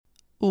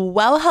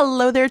Well,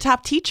 hello there,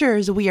 top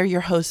teachers. We are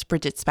your hosts,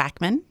 Bridget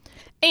Spackman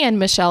and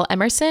Michelle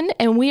Emerson,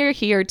 and we are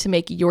here to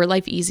make your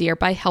life easier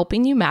by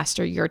helping you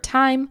master your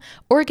time,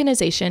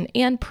 organization,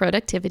 and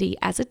productivity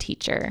as a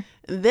teacher.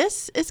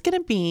 This is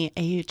going to be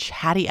a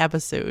chatty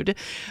episode.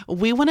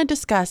 We want to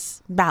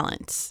discuss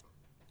balance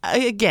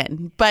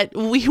again, but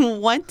we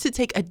want to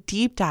take a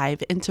deep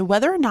dive into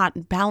whether or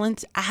not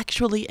balance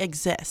actually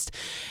exists,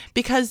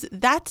 because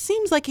that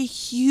seems like a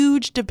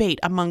huge debate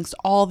amongst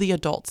all the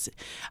adults,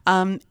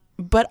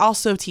 but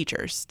also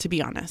teachers, to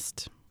be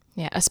honest.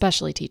 Yeah,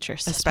 especially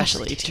teachers.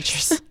 Especially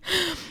teachers.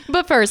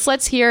 But first,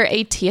 let's hear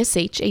a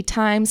TSH, a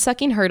time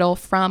sucking hurdle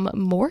from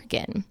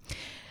Morgan.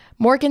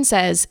 Morgan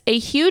says, a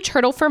huge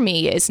hurdle for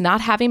me is not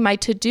having my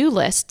to-do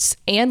lists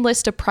and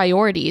list of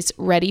priorities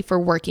ready for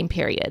working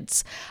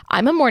periods.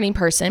 I'm a morning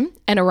person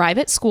and arrive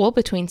at school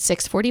between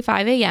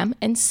 6:45 a.m.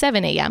 and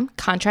 7 a.m.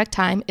 Contract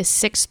time is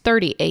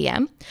 6:30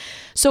 a.m.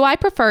 So I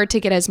prefer to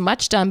get as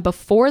much done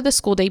before the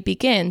school day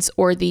begins,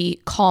 or the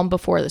calm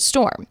before the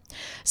storm.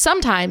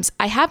 Sometimes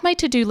I have my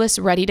to-do list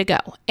ready to go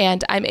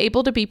and I'm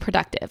able to be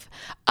productive.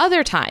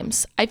 Other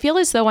times I feel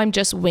as though I'm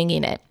just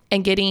winging it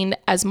and getting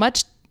as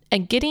much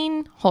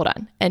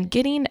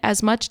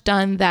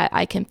done that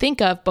I can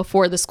think of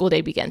before the school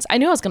day begins. I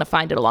knew I was going to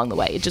find it along the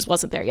way. It just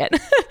wasn't there yet.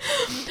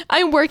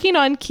 I'm working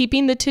on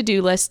keeping the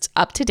to-do lists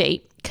up to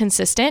date,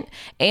 consistent,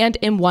 and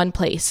in one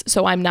place,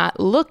 so I'm not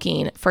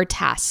looking for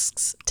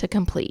tasks to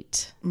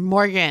complete.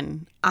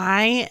 Morgan,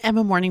 I am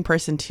a morning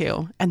person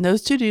too, and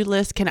those to-do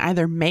lists can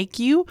either make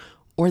you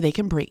or they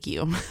can break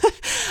you.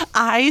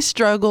 I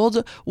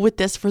struggled with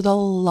this for the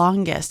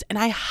longest, and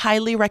I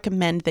highly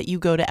recommend that you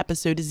go to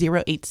episode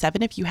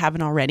 087 if you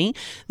haven't already.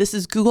 This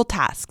is Google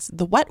Tasks,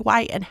 the what,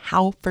 why, and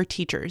how for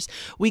teachers.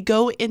 We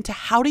go into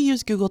how to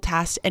use Google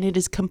Tasks, and it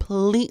has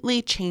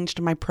completely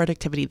changed my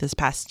productivity this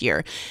past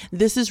year.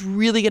 This is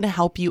really going to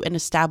help you in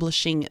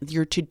establishing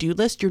your to-do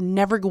list. You're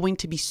never going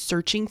to be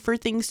searching for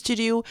things to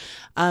do,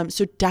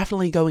 so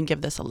definitely go and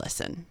give this a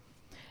listen.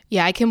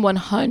 Yeah, I can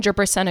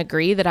 100%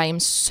 agree that I am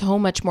so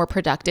much more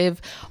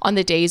productive on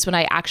the days when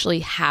I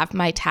actually have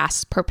my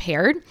tasks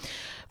prepared.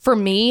 For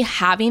me,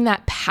 having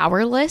that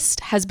power list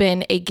has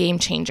been a game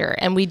changer,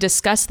 and we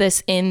discussed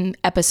this in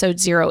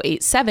episode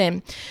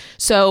 087.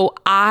 So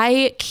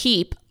I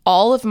keep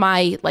all of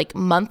my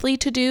monthly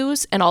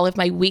to-dos and all of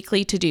my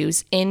weekly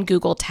to-dos in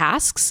Google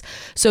Tasks.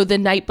 So the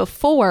night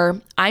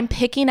before, I'm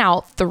picking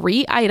out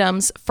 3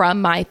 items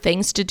from my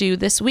things to do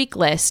this week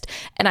list,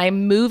 and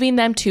I'm moving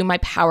them to my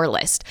power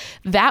list.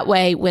 That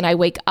way, when I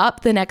wake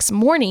up the next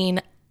morning,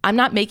 I'm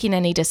not making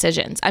any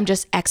decisions. I'm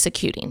just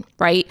executing,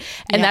 right?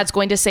 And that's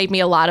going to save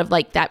me a lot of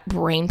that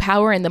brain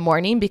power in the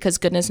morning, because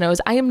goodness knows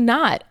I am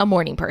not a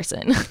morning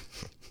person.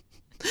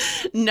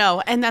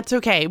 No, and that's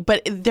okay.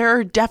 But there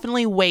are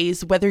definitely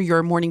ways, whether you're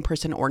a morning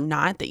person or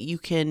not, that you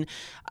can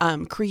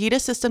create a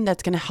system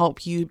that's going to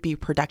help you be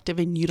productive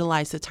and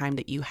utilize the time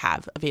that you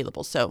have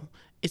available. So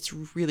it's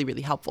really,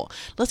 really helpful.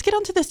 Let's get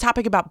onto this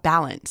topic about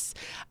balance.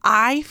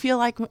 I feel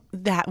like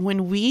that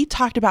when we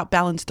talked about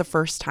balance the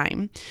first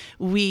time,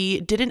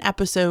 we did an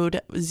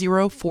episode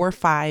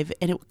 045,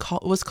 and it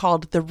was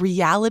called The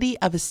Reality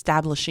of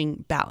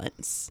Establishing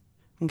Balance.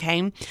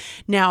 Okay.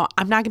 Now,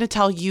 I'm not going to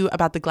tell you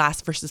about the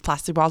glass versus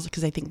plastic balls,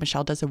 because I think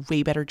Michelle does a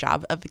way better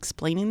job of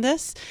explaining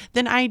this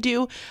than I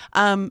do.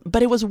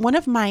 But it was one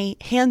of my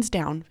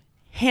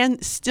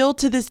still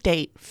to this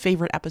date,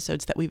 favorite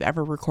episodes that we've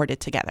ever recorded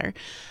together.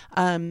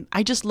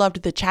 I just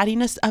loved the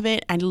chattiness of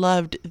it. I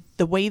loved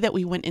the way that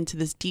we went into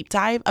this deep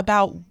dive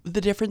about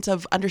the difference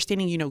of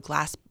understanding,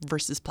 glass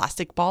versus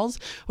plastic balls,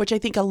 which I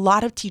think a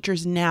lot of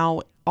teachers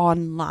now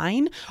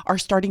online are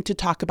starting to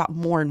talk about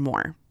more and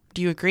more.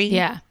 Do you agree?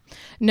 Yeah.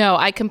 No,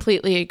 I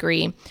completely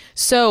agree.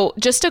 So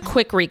just a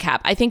quick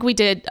recap. I think we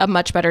did a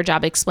much better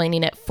job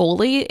explaining it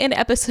fully in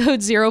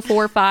episode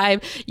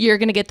 045. You're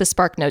going to get the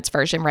Spark Notes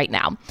version right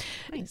now.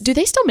 Nice. Do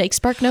they still make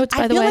Spark Notes,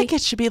 by the way? I feel like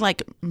it should be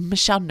like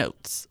Michelle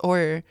Notes,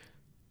 or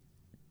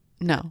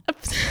no.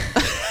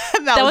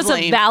 that was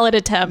a valid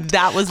attempt.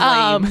 That was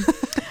lame.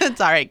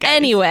 It's all right, guys.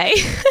 Anyway,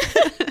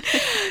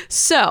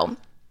 so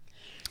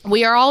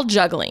we are all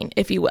juggling,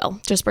 if you will.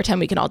 Just pretend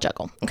we can all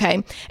juggle,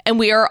 okay? And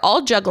we are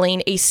all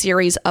juggling a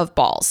series of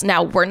balls.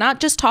 Now, we're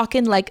not just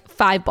talking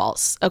 5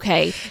 balls,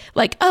 okay?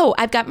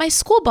 I've got my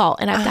school ball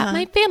and I've got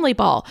my family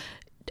ball.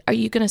 Are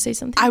you going to say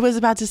something? I was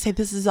about to say,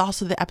 this is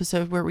also the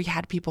episode where we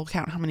had people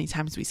count how many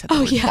times we said the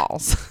word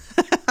balls.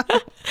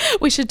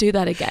 We should do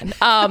that again.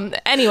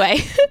 Anyway,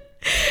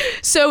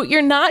 so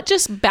you're not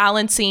just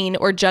balancing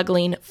or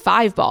juggling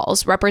 5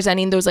 balls,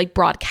 representing those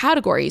broad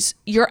categories.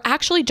 You're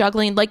actually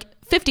juggling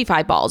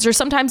 55 balls, or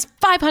sometimes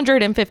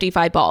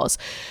 555 balls,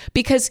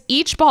 because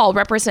each ball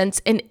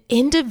represents an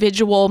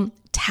individual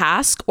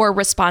task or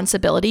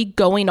responsibility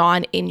going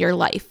on in your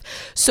life.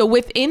 So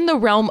within the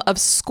realm of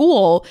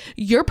school,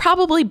 you're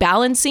probably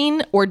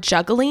balancing or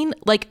juggling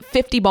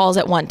 50 balls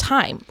at one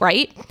time,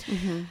 right?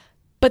 Mm-hmm.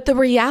 But the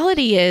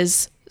reality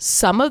is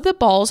some of the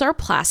balls are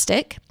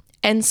plastic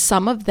and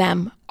some of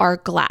them are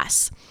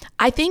glass.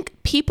 I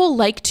think people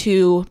like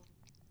to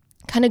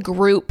kind of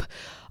group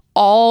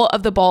all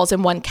of the balls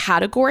in one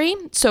category.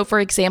 So for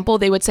example,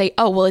 they would say,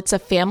 oh, well, it's a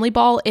family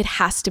ball. It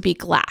has to be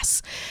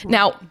glass.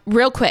 Now,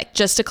 real quick,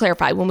 just to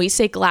clarify, when we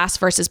say glass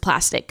versus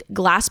plastic,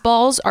 glass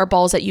balls are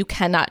balls that you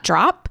cannot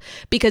drop,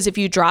 because if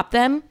you drop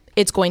them,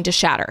 it's going to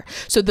shatter.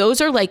 So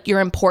those are like your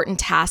important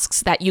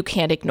tasks that you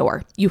can't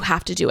ignore. You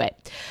have to do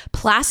it.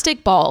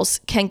 Plastic balls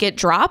can get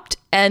dropped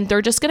and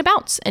they're just going to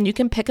bounce and you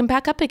can pick them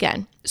back up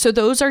again. So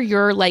those are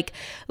your like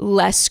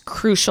less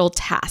crucial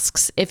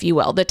tasks, if you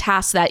will, the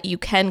tasks that you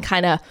can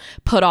kind of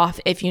put off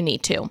if you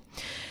need to.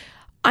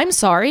 I'm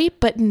sorry,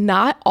 but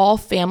not all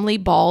family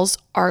balls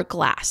are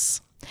glass.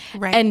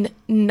 Right. And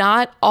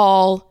not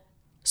all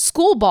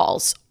school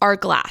balls are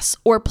glass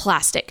or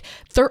plastic.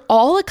 They're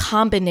all a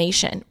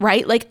combination,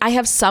 right? Like I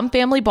have some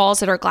family balls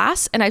that are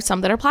glass and I have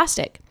some that are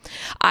plastic.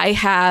 I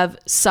have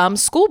some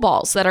school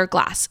balls that are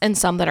glass and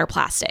some that are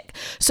plastic.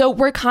 So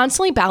we're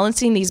constantly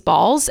balancing these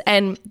balls.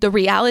 And the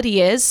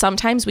reality is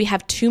sometimes we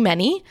have too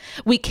many.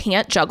 We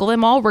can't juggle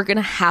them all. We're going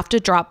to have to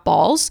drop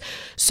balls.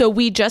 So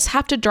we just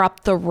have to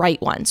drop the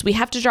right ones. We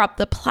have to drop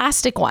the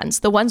plastic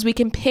ones, the ones we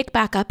can pick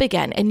back up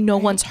again and no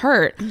one's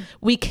hurt.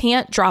 We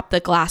can't drop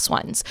the glass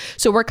ones.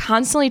 So we're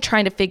constantly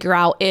trying to figure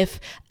out if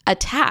a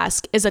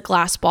task is a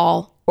glass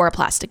ball or a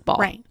plastic ball.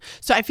 Right.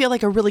 So I feel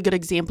like a really good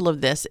example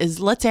of this is,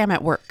 let's say I'm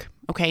at work,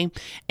 okay?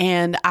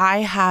 And I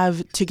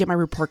have to get my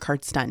report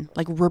cards done.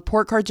 Like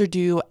report cards are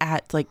due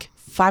at like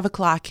 5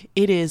 o'clock.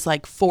 It is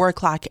like 4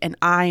 o'clock and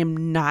I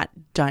am not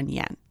done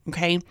yet,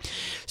 okay?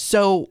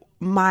 So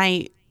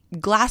my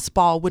glass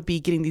ball would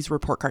be getting these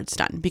report cards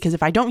done, because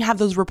if I don't have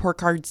those report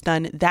cards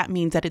done, that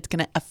means that it's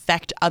going to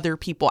affect other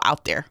people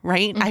out there,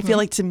 right? I feel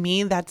like to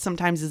me that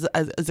sometimes is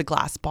a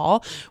glass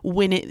ball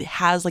when it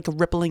has like a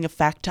rippling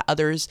effect to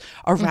others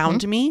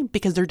around me,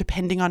 because they're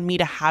depending on me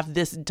to have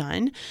this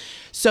done.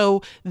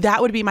 So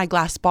that would be my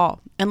glass ball.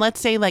 And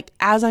let's say like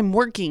as I'm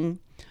working,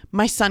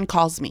 my son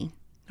calls me.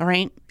 All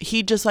right.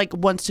 He just like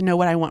wants to know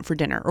what I want for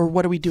dinner or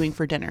what are we doing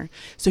for dinner.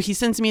 So he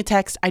sends me a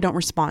text. I don't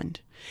respond.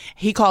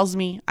 He calls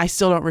me, I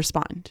still don't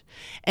respond.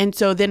 And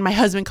so then my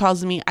husband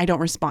calls me, I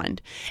don't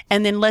respond.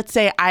 And then let's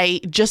say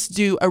I just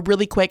do a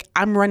really quick,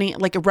 I'm running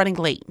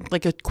late,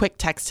 like a quick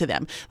text to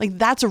them. Like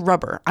that's a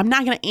rubber. I'm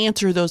not going to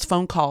answer those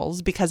phone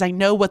calls because I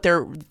know what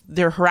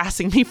they're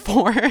harassing me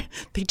for.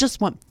 They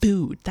just want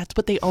food. That's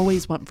what they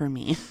always want from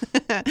me.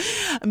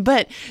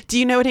 But do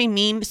you know what I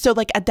mean? So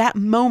like at that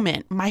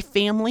moment, my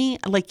family,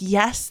 like,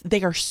 yes,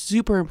 they are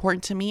super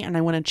important to me and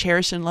I want to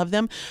cherish and love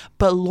them.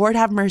 But Lord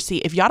have mercy,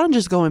 if y'all don't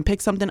just go and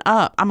pick something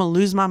up, I'm going to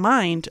lose my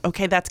mind.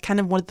 Okay. That's kind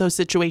of what those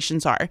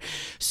situations are.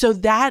 So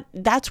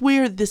that's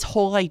where this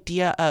whole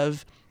idea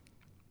of,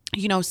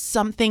 you know,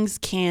 some things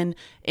can,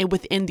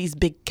 within these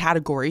big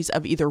categories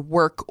of either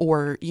work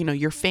or, you know,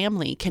 your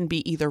family, can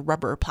be either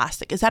rubber or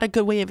plastic. Is that a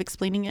good way of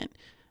explaining it?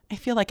 I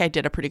feel like I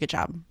did a pretty good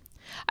job.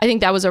 I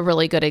think that was a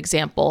really good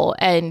example.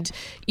 And,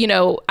 you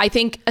know, I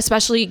think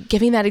especially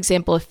giving that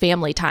example of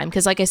family time,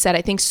 because like I said,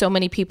 I think so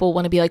many people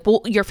want to be like,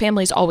 well, your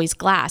family's always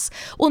glass.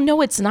 Well,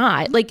 no, it's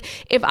not. Like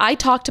if I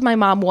talk to my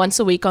mom once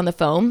a week on the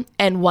phone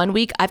and 1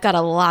 week I've got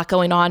a lot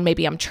going on,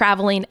 maybe I'm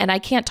traveling and I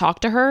can't talk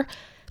to her,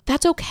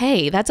 that's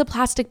okay. That's a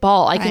plastic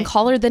ball. I can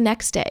call her the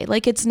next day.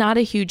 Like it's not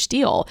a huge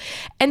deal.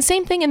 And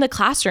same thing in the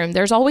classroom.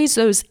 There's always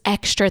those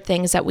extra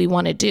things that we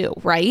want to do,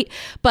 right?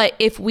 But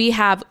if we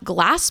have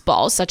glass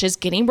balls, such as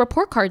getting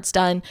report cards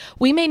done,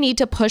 we may need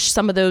to push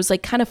some of those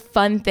like kind of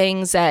fun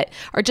things that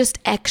are just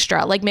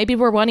extra. Like maybe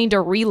we're wanting to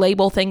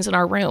relabel things in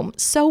our room.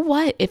 So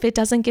what if it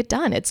doesn't get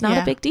done? It's not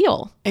a big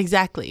deal.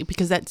 Exactly.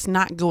 Because that's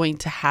not going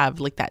to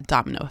have like that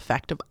domino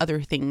effect of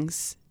other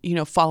things, you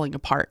know, falling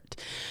apart.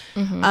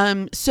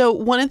 So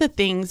one of the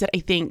things that I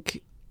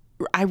think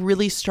I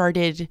really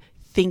started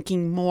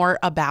thinking more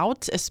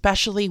about,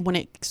 especially when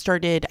it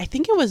started, I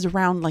think it was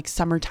around like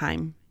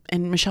summertime,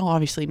 and Michelle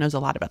obviously knows a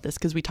lot about this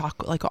because we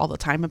talk like all the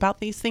time about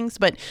these things,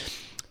 but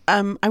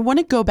I want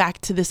to go back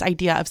to this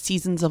idea of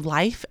seasons of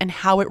life and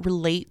how it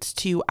relates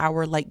to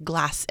our like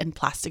glass and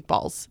plastic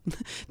balls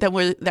that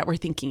we're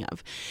thinking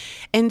of.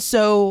 And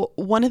so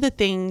one of the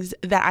things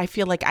that I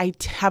feel like I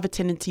have a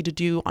tendency to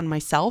do on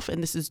myself,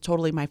 and this is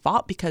totally my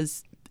fault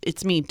because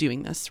it's me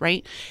doing this,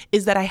 right,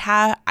 is that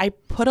I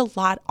put a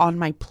lot on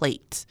my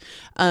plate,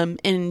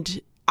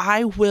 and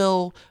I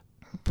will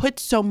put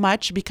so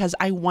much because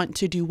I want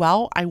to do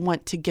well. I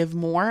want to give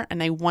more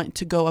and I want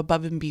to go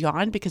above and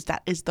beyond because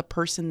that is the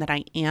person that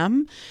I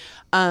am.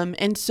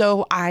 And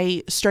so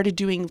I started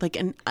doing like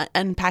an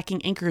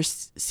Unpacking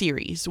Anchors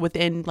series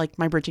within like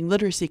my Bridging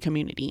Literacy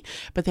community.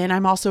 But then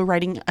I'm also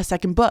writing a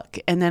second book,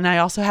 and then I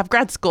also have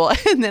grad school,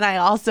 and then I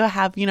also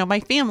have, you know,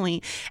 my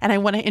family, and I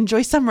want to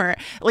enjoy summer,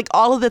 like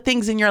all of the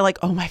things. And you're like,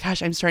 oh my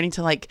gosh, I'm starting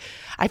to like,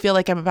 I feel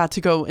like I'm about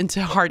to go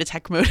into heart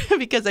attack mode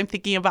because I'm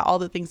thinking about all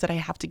the things that I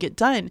have to get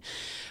done.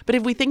 But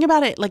if we think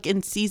about it like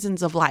in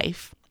seasons of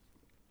life,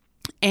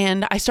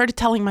 And I started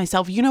telling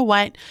myself, you know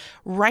what,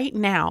 right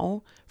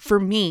now, for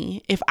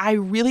me, if I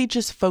really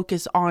just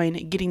focus on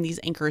getting these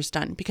anchors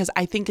done, because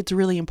I think it's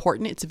really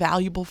important, it's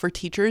valuable for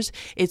teachers.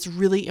 It's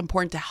really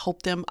important to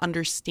help them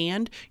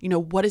understand,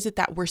 what is it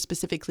that we're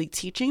specifically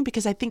teaching,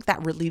 because I think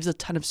that relieves a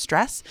ton of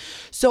stress.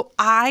 So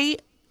I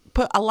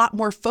put a lot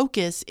more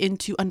focus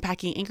into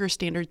unpacking anchor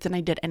standards than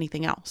I did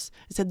anything else.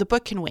 I said, the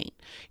book can wait.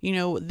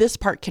 This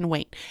part can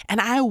wait.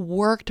 And I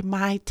worked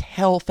my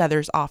tail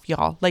feathers off,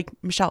 y'all. Like,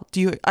 Michelle,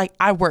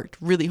 I worked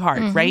really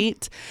hard,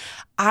 right?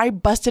 I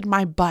busted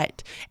my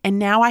butt. And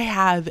now I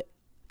have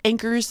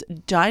anchors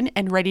done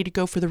and ready to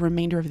go for the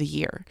remainder of the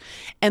year.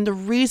 And the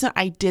reason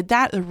I did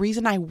that, the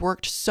reason I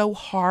worked so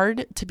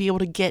hard to be able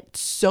to get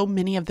so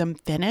many of them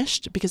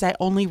finished, because I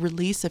only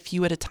release a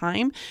few at a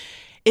time,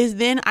 is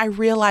then I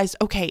realized,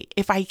 okay,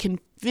 if I can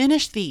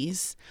finish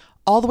these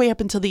all the way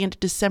up until the end of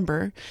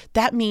December,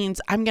 that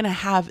means I'm going to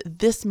have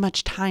this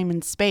much time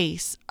and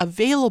space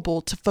available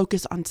to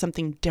focus on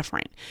something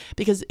different,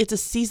 because it's a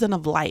season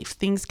of life.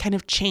 Things kind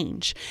of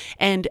change.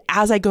 And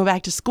as I go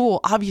back to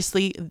school,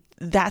 obviously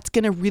that's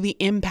going to really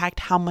impact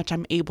how much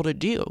I'm able to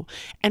do.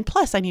 And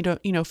plus I need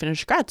to,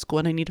 finish grad school,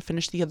 and I need to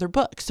finish the other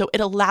book. So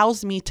it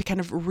allows me to kind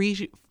of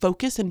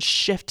refocus and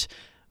shift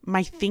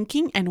my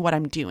thinking and what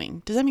I'm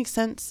doing. Does that make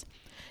sense?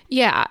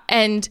 Yeah.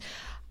 And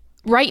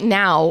right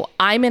now,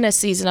 I'm in a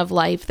season of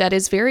life that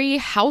is very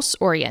house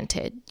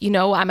oriented.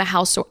 I'm a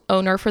house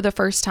owner for the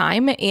first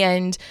time,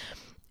 and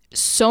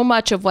so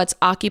much of what's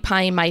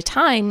occupying my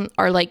time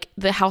are like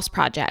the house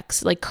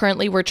projects. Like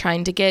currently we're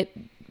trying to get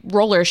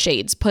roller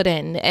shades put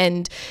in,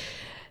 and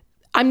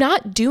I'm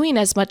not doing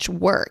as much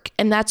work,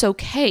 and that's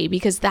okay,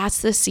 because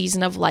that's the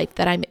season of life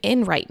that I'm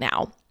in right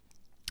now.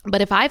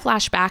 But if I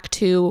flash back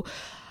to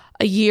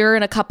a year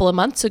and a couple of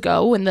months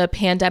ago when the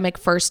pandemic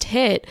first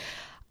hit,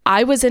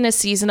 I was in a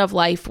season of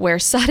life where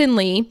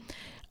suddenly,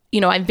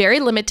 I'm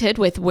very limited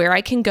with where I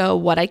can go,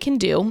 what I can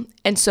do.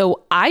 And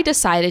so I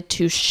decided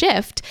to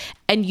shift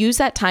and use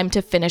that time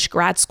to finish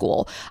grad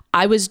school.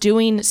 I was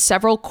doing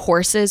several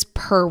courses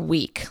per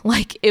week.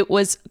 Like, it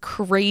was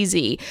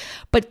crazy,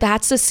 but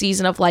that's the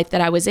season of life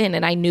that I was in.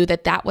 And I knew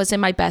that that was in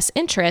my best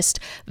interest.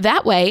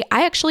 That way,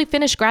 I actually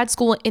finished grad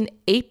school in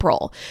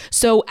April.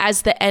 So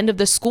as the end of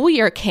the school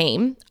year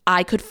came,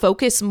 I could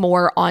focus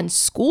more on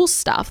school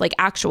stuff, like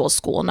actual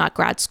school, not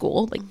grad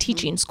school, like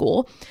teaching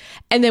school.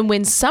 And then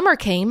when summer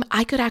came,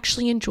 I could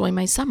actually enjoy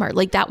my summer.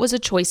 Like, that was a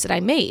choice that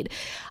I made.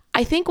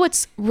 I think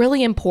what's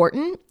really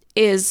important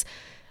is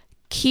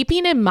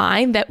keeping in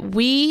mind that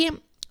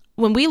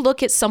when we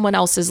look at someone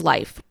else's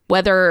life,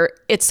 whether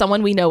it's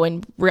someone we know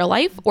in real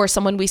life or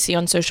someone we see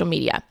on social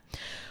media,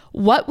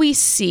 what we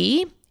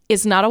see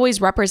is not always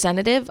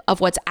representative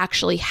of what's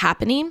actually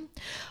happening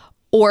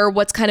or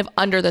what's kind of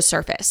under the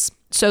surface.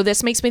 So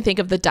this makes me think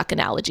of the duck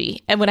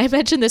analogy. And when I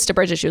mentioned this to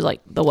Bridget, she was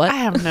like, the what? I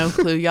have no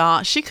clue,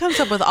 y'all. She comes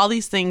up with all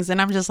these things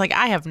and I'm just like,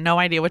 I have no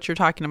idea what you're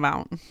talking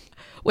about.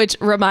 Which,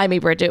 remind me,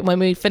 Bridget, when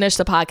we finish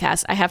the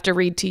podcast, I have to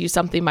read to you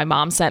something my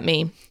mom sent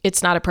me.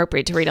 It's not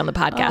appropriate to read on the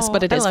podcast,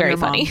 but it is very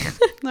funny.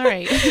 All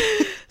right.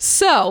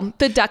 So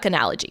the duck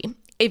analogy.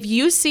 If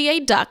you see a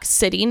duck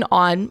sitting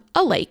on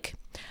a lake,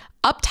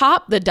 up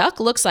top, the duck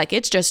looks like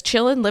it's just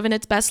chilling, living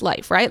its best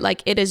life, right?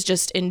 Like, it is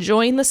just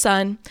enjoying the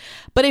sun.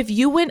 But if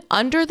you went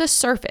under the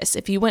surface,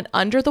 if you went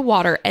under the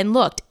water and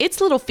looked, its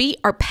little feet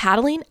are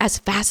paddling as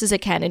fast as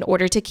it can in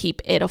order to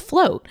keep it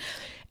afloat.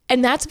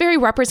 And that's very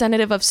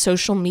representative of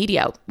social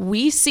media.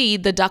 We see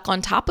the duck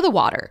on top of the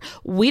water.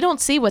 We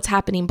don't see what's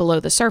happening below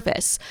the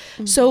surface.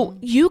 Mm-hmm. So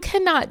you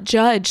cannot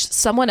judge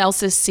someone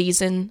else's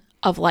season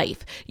of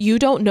life. You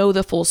don't know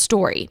the full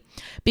story,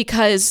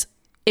 because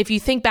if you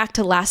think back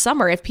to last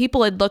summer, if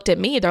people had looked at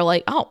me, they're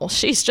like, oh, well,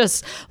 she's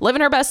just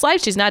living her best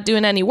life. She's not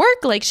doing any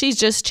work. Like, she's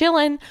just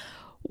chilling.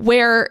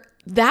 Where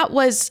that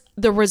was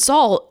the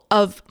result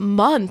of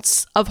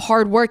months of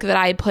hard work that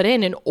I had put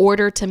in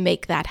order to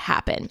make that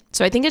happen.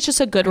 So I think it's just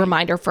a good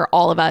reminder for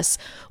all of us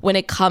when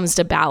it comes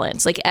to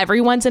balance. Like,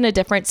 everyone's in a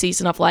different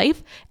season of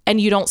life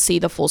and you don't see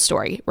the full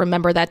story.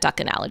 Remember that duck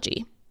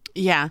analogy.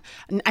 Yeah,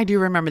 I do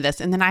remember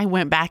this. And then I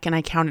went back and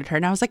I counted her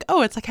and I was like,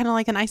 oh, it's like kind of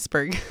like an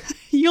iceberg.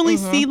 You only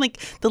see like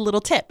the little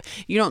tip.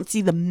 You don't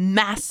see the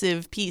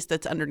massive piece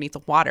that's underneath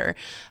the water.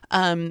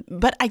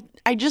 But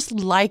I just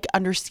like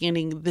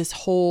understanding this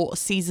whole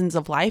seasons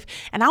of life.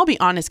 And I'll be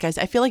honest, guys,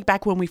 I feel like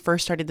back when we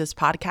first started this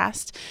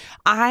podcast,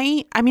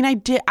 I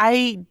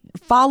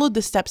followed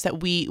the steps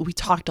that we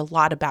talked a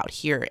lot about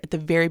here at the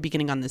very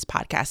beginning on this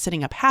podcast,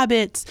 setting up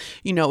habits,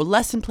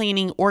 lesson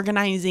planning,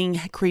 organizing,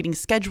 creating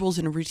schedules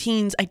and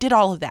routines. I did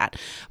all of that.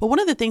 But one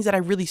of the things that I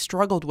really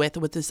struggled with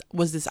this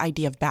was this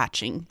idea of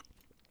batching.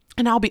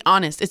 And I'll be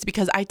honest, it's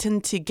because I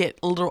tend to get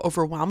a little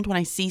overwhelmed when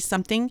I see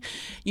something,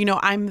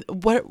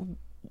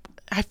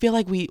 I feel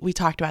like we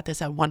talked about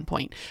this at one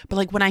point, but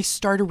like when I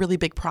start a really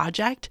big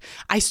project,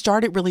 I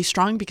start it really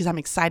strong because I'm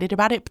excited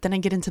about it, but then I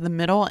get into the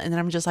middle and then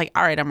I'm just like,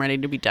 all right, I'm ready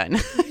to be done.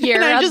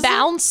 You're a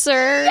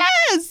bouncer.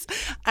 Yes,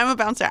 I'm a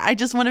bouncer. I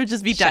just want to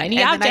just be done.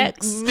 Shiny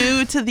objects. Then I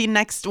move to the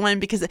next one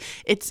because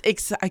it's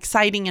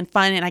exciting and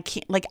fun, and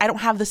I don't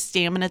have the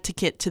stamina to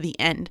get to the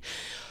end.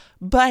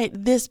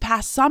 But this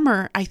past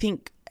summer, I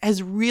think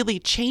has really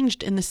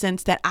changed in the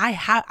sense that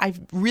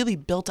I've really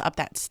built up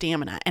that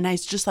stamina, and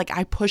it's just like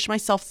I push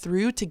myself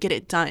through to get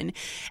it done.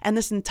 And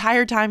this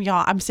entire time,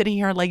 y'all, I'm sitting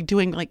here like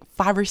doing like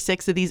 5 or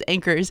 6 of these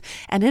anchors,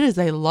 and it is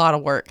a lot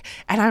of work.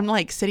 And I'm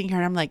like sitting here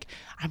and I'm like,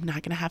 I'm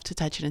not going to have to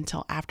touch it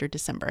until after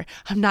December.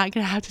 I'm not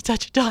going to have to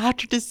touch it until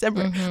after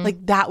December. Mm-hmm.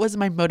 Like that was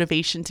my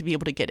motivation to be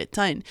able to get it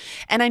done.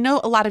 And I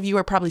know a lot of you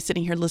are probably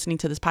sitting here listening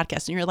to this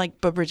podcast and you're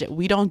like, but Bridget,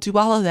 we don't do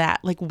all of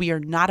that. Like we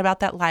are not about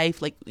that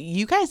life. Like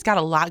you guys got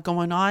a lot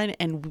going on,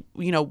 and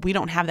you know, we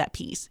don't have that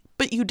piece.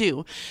 But you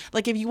do.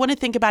 Like if you want to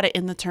think about it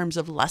in the terms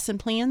of lesson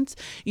plans,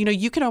 you know,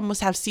 you can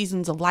almost have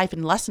seasons of life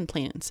and lesson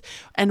plans.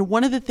 And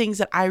one of the things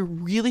that I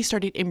really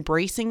started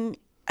embracing,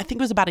 I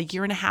think it was about 1.5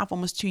 years,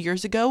 almost 2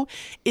 years ago,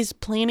 is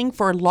planning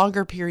for a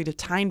longer period of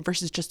time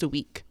versus just a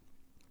week.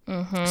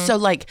 Mm-hmm. So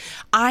like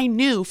I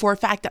knew for a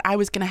fact that I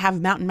was going to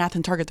have Mountain Math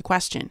and Target the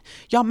Question.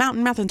 Y'all,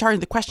 Mountain Math and Target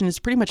the Question is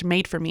pretty much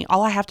made for me.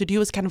 All I have to do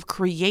is kind of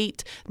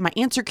create my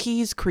answer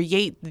keys,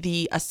 create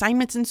the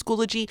assignments in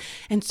Schoology.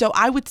 And so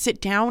I would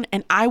sit down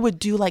and I would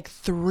do like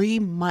 3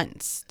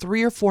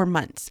 or 4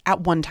 months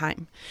at one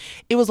time.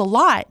 It was a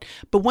lot,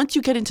 but once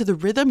you get into the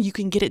rhythm, you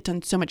can get it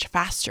done so much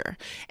faster.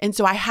 And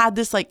so I had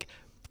this like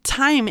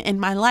time in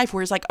my life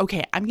where it's like,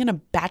 okay, I'm going to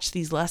batch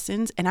these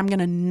lessons and I'm going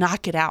to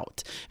knock it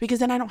out, because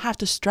then I don't have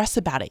to stress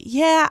about it.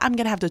 Yeah, I'm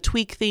going to have to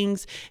tweak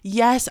things.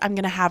 Yes, I'm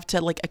going to have to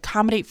like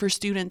accommodate for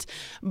students,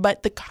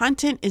 but the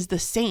content is the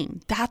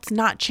same. That's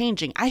not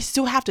changing. I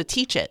still have to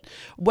teach it.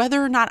 Whether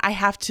or not I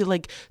have to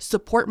like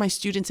support my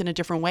students in a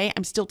different way,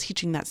 I'm still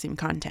teaching that same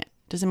content.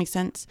 Does that make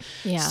sense?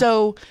 Yeah.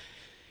 So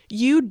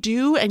you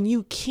do, and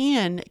you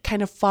can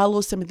kind of follow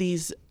some of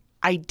these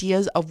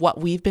ideas of what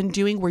we've been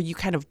doing, where you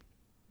kind of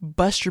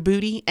bust your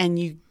booty and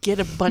you get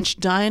a bunch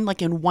done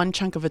like in one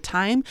chunk of a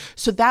time.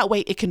 So that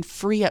way it can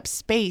free up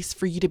space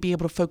for you to be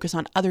able to focus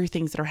on other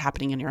things that are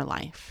happening in your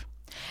life.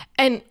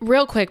 And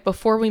real quick,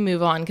 before we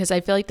move on, because I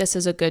feel like this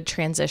is a good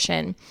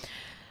transition.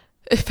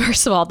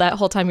 First of all, that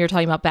whole time you were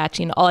talking about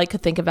batching, all I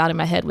could think about in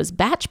my head was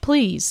batch,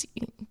 please,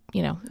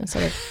 you know,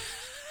 instead of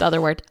the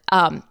other word.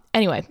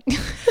 Anyway,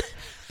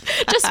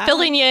 just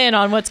filling you in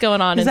on what's going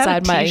on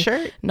inside my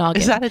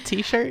noggin. Is that a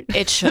t-shirt?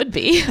 It should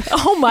be.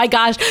 Oh my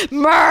gosh,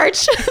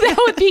 merch.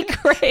 That would be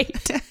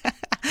great.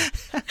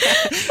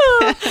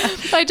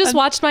 I just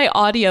watched my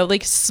audio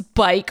like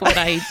spike when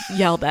I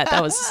yelled that.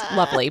 That was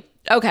lovely.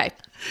 Okay.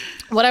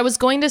 What I was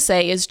going to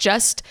say is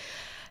just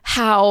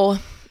how,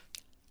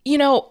 you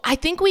know, I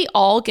think we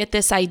all get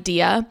this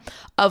idea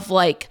of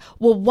like,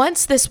 well,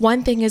 once this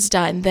one thing is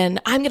done, then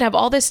I'm going to have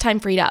all this time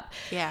freed up.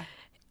 Yeah.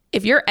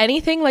 If you're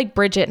anything like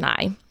Bridget and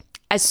I,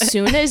 as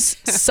soon as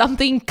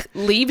something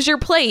leaves your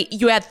plate,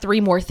 you add 3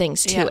 more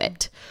things to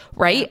it,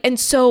 right? Yeah. And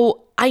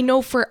so I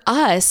know for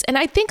us, and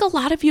I think a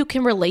lot of you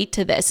can relate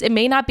to this, it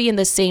may not be in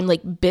the same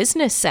like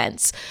business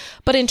sense,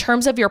 but in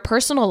terms of your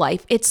personal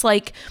life, it's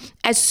like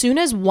as soon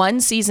as one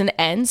season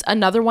ends,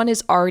 another one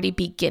is already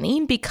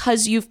beginning,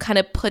 because you've kind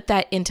of put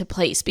that into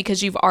place,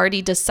 because you've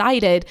already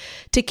decided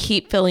to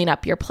keep filling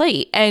up your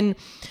plate. And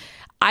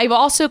I've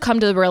also come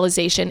to the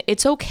realization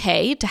it's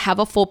okay to have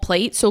a full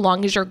plate so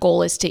long as your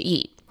goal is to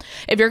eat.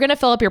 If you're going to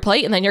fill up your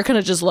plate and then you're going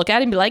to just look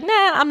at it and be like, nah,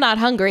 I'm not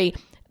hungry,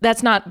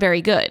 that's not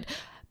very good.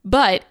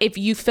 But if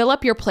you fill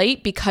up your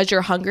plate because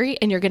you're hungry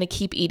and you're going to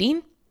keep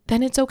eating,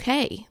 then it's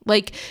okay.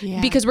 Like,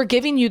 because we're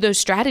giving you those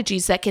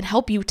strategies that can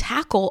help you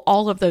tackle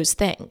all of those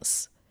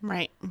things.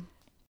 Right.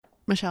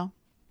 Michelle?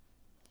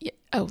 Yeah.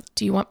 Oh,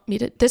 do you want me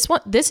to?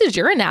 This is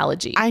your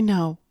analogy. I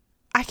know.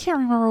 I can't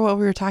remember what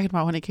we were talking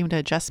about when it came to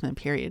adjustment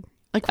period.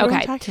 Like, what are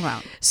we talking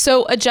about?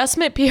 So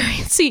adjustment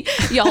period. See,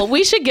 y'all,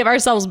 we should give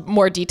ourselves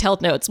more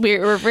detailed notes.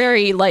 We're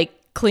very like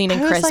clean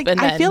and crisp. Like, and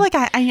then, I feel like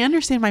I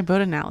understand my boat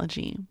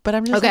analogy, but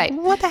I'm just like,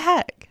 what the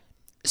heck?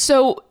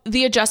 So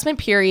the adjustment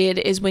period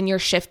is when you're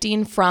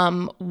shifting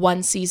from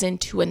one season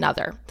to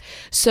another.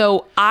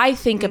 So I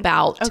think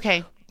about...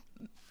 Okay,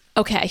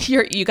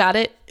 you got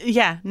it?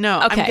 Yeah,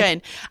 no, okay. I'm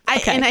good.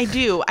 And I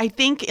do. I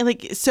think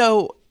like,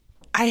 so...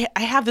 I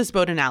have this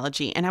boat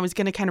analogy, and I was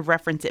going to kind of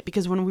reference it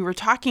because when we were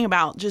talking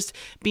about just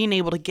being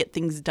able to get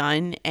things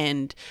done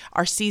and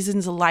our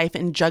seasons of life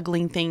and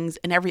juggling things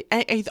and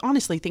I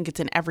honestly think it's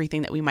in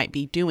everything that we might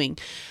be doing.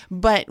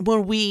 But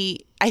when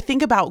we I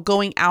think about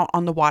going out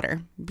on the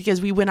water,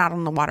 because we went out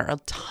on the water a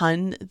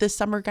ton this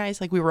summer,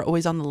 guys. Like we were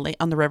always on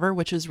the river,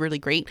 which was really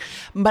great.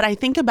 But I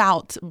think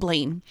about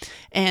Blaine,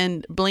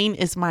 and Blaine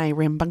is my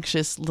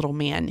rambunctious little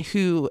man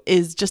who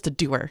is just a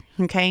doer.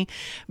 Okay.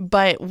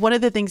 But one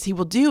of the things he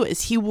will do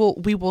is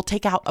we will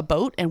take out a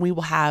boat, and we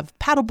will have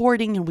paddle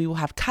boarding, and we will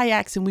have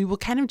kayaks, and we will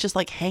kind of just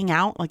like hang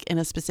out like in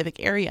a specific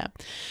area.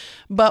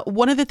 But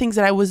one of the things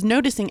that I was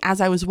noticing as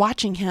I was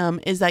watching him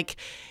is like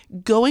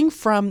going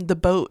from the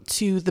boat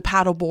to the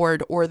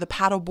paddleboard, or the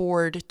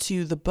paddleboard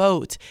to the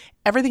boat,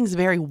 everything's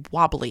very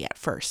wobbly at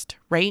first,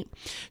 right?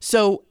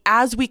 So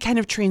as we kind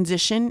of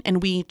transition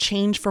and we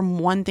change from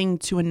one thing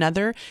to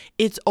another,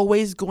 it's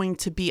always going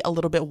to be a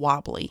little bit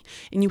wobbly.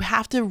 And you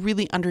have to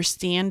really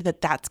understand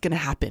that that's going to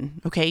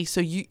happen, okay?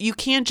 So you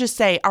can't just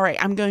say, all right,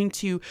 I'm going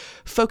to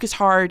focus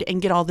hard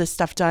and get all this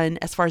stuff done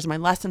as far as my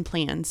lesson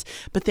plans,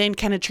 but then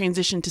kind of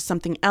transition to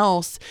something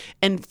else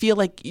and feel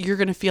like you're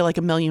going to feel like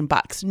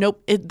 $1,000,000.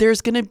 Nope.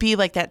 There's going to be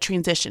like that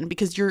transition,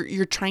 because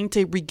you're trying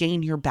to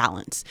regain your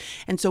balance.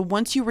 And so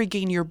once you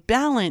regain your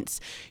balance,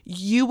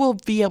 you will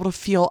be able to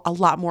feel a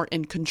lot more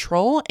in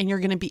control, and you're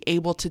going to be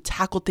able to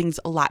tackle things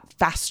a lot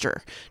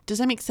faster. Does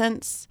that make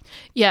sense?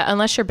 Yeah,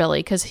 unless you're Billy,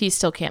 because he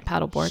still can't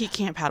paddleboard. He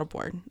can't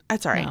paddleboard.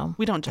 That's all right. No.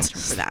 We don't judge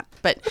him for that.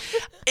 But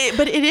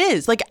it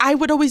is like, I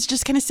would always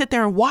just kind of sit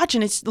there and watch,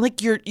 and it's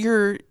like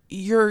you're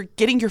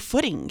getting your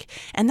footing.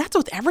 And that's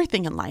with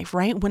everything in life,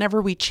 right?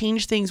 Whenever we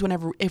change things,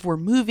 if we're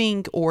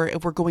moving, or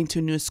if we're going to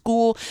a new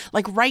school,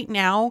 like right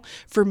now,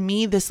 for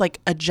me, this like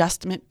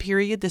adjustment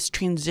period, this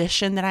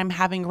transition that I'm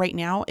having right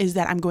now is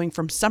that I'm going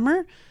from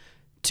summer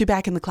to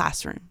back in the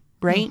classroom.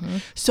 Right? Mm-hmm.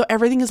 So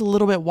everything is a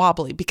little bit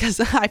wobbly, because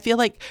I feel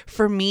like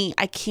for me,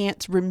 I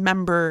can't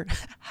remember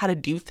how to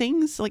do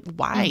things. Like,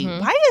 why?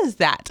 Mm-hmm. Why is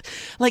that?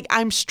 Like,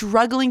 I'm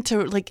struggling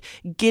to like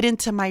get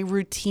into my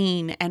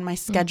routine and my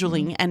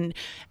scheduling, mm-hmm.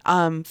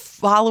 and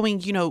following,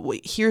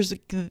 here's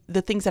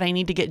the things that I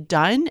need to get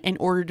done in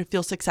order to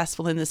feel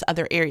successful in this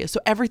other area. So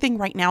everything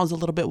right now is a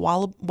little bit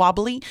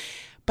wobbly.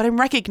 But I'm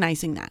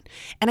recognizing that.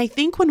 And I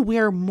think when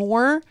we're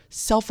more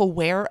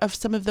self-aware of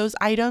some of those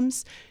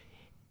items,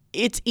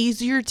 it's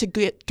easier to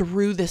get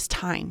through this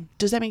time.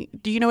 Do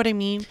you know what I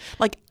mean?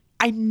 Like,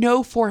 I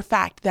know for a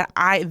fact that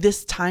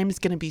this time is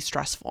going to be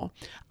stressful.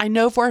 I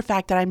know for a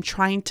fact that I'm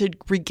trying to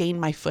regain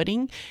my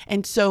footing.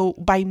 And so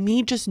by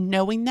me just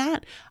knowing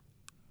that,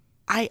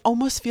 I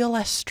almost feel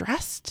less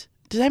stressed.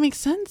 Does that make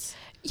sense?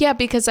 Yeah,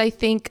 because I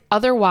think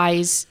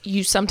otherwise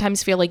you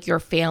sometimes feel like you're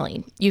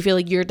failing. You feel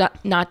like you're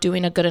not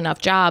doing a good enough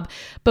job.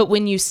 But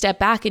when you step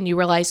back and you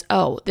realize,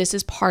 oh, this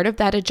is part of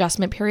that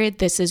adjustment period,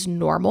 this is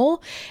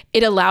normal,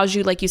 it allows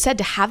you, like you said,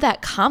 to have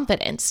that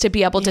confidence to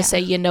be able to say,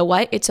 you know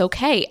what, it's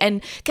okay.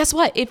 And guess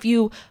what? If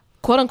you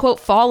quote unquote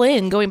fall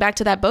in, going back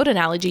to that boat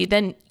analogy,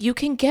 then you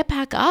can get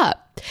back up.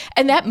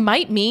 And that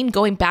might mean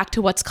going back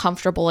to what's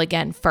comfortable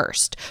again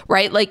first,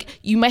 right? Like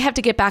you might have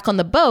to get back on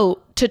the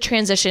boat to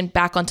transition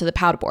back onto the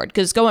paddleboard,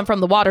 because going from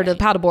the water to the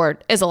paddleboard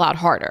is a lot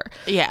harder.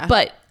 Yeah.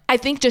 But I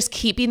think just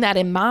keeping that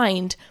in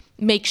mind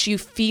makes you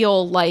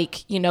feel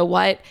like, you know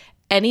what,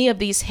 any of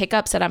these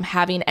hiccups that I'm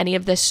having, any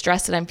of this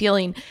stress that I'm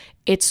feeling,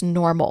 it's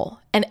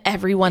normal, and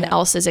everyone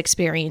else is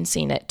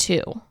experiencing it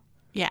too.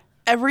 Yeah.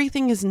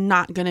 Everything is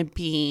not going to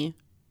be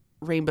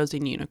rainbows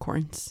and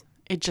unicorns.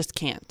 It just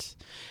can't.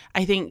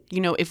 I think,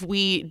 if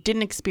we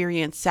didn't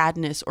experience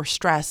sadness or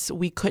stress,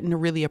 we couldn't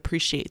really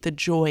appreciate the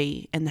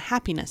joy and the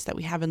happiness that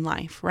we have in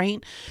life,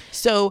 right?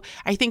 So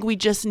I think we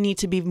just need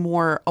to be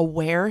more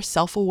aware,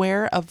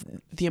 self-aware of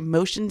the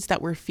emotions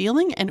that we're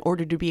feeling in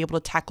order to be able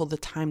to tackle the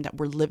time that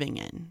we're living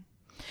in.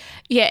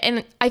 Yeah.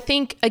 And I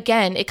think,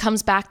 again, it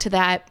comes back to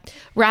that,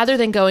 rather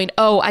than going,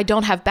 oh, I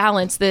don't have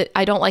balance, that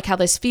I don't like how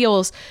this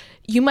feels.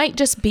 You might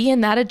just be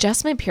in that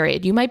adjustment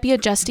period. You might be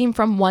adjusting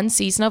from one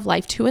season of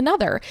life to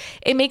another.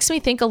 It makes me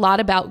think a lot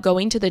about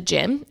going to the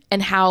gym,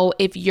 and how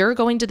if you're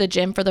going to the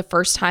gym for the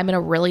first time in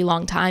a really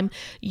long time,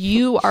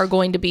 you are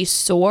going to be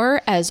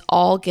sore as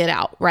all get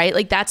out, right?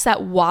 Like that's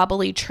that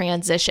wobbly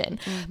transition.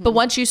 Mm-hmm. But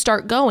once you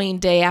start going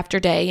day after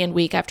day and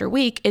week after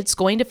week, it's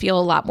going to feel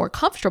a lot more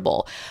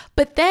comfortable.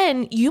 But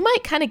then you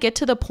might kind of get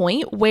to the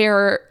point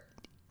where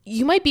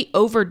you might be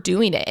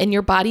overdoing it and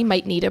your body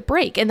might need a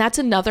break. And that's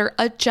another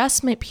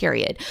adjustment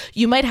period.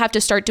 You might have to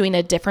start doing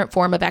a different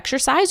form of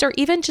exercise, or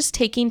even just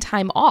taking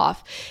time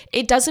off.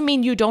 It doesn't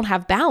mean you don't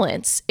have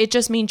balance. It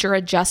just means you're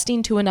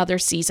adjusting to another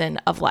season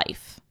of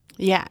life.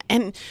 Yeah.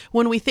 And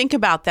when we think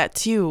about that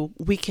too,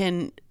 we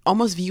can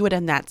almost view it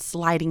in that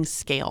sliding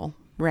scale,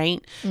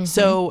 right? Mm-hmm.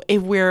 So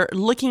if we're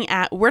looking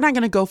at, we're not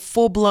going to go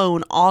full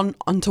blown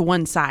onto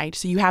one side.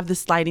 So you have the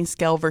sliding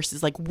scale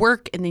versus like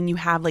work, and then you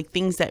have like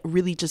things that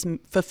really just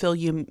fulfill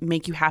you,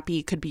 make you happy.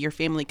 It could be your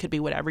family, it could be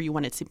whatever you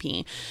want it to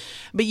be.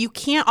 But you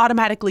can't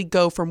automatically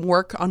go from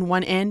work on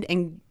one end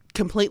and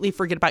completely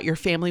forget about your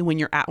family when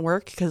you're at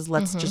work, because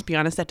let's just be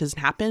honest, that doesn't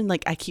happen.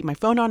 Like I keep my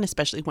phone on,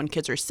 especially when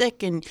kids are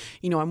sick and,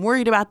 I'm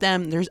worried about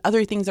them. There's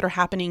other things that are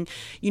happening.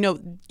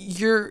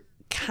 You're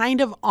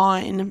kind of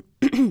on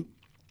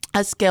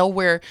a scale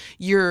where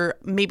you're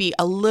maybe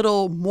a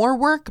little more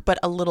work, but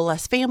a little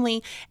less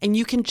family, and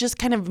you can just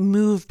kind of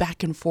move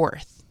back and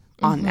forth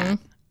on that.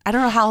 I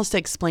don't know how else to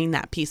explain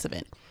that piece of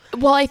it.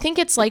 Well, I think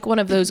it's like one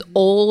of those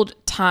old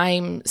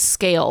time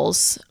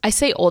scales. I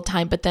say old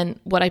time, but then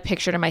what I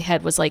pictured in my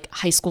head was like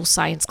high school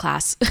science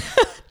class.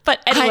 But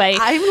anyway,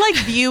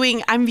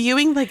 I'm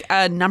viewing like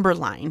a number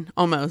line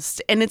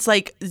almost. And it's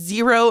like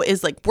 0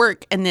 is like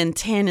work, and then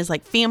 10 is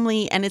like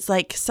family. And it's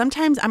like,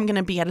 sometimes I'm going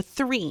to be at a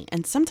 3,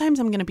 and sometimes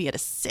I'm going to be at a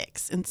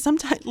 6. And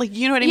sometimes, like,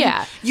 you know what I mean?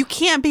 You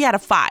can't be at a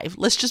 5.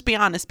 Let's just be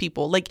honest,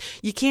 people. Like,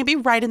 you can't be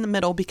right in the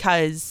middle,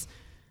 because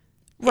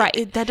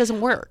that doesn't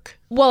work.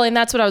 Well, and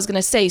that's what I was going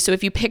to say. So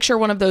if you picture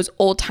one of those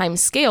old time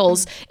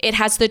scales, it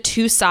has the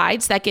 2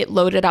 sides that get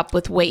loaded up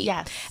with weight.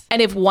 Yes.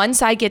 And if one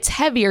side gets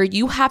heavier,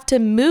 you have to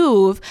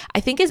move. I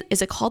think,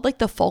 is it called like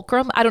the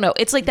fulcrum? I don't know.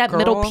 It's like that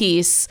middle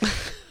piece.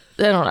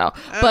 I don't know.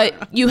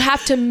 But you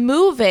have to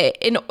move it,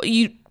 and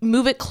you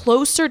move it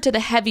closer to the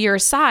heavier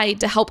side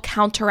to help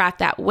counteract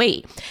that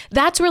weight.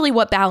 That's really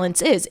what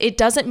balance is. It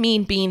doesn't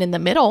mean being in the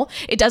middle.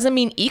 It doesn't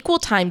mean equal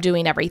time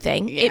doing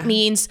everything. Yeah. It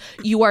means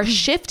you are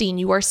shifting,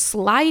 you are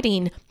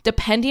sliding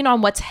depending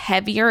on what's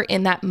heavier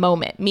in that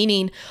moment,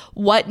 meaning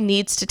what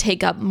needs to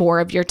take up more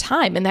of your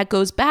time. And that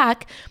goes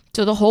back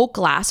to the whole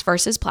glass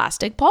versus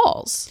plastic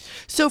balls.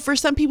 So for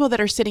some people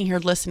that are sitting here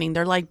listening,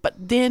 they're like, but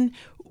then,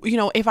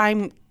 if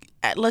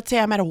let's say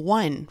I'm at a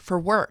 1 for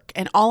work,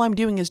 and all I'm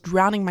doing is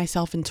drowning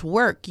myself into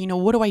work.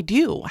 What do I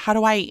do? How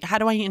do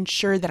I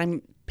ensure that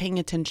I'm paying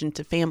attention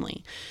to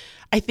family?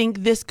 I think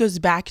this goes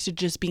back to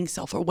just being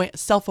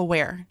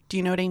self-aware. Do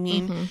you know what I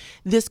mean? Mm-hmm.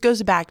 This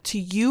goes back to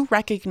you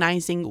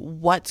recognizing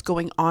what's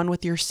going on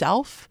with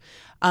yourself,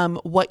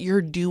 what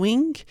you're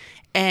doing,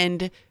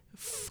 and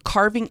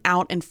carving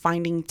out and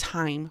finding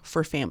time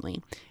for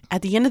family.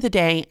 At the end of the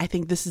day, I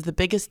think this is the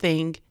biggest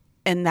thing,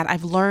 and that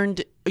I've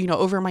learned,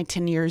 over my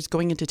 10 years,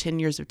 going into 10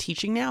 years of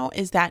teaching now,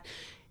 is that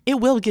it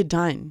will get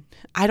done.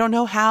 I don't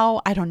know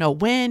how, I don't know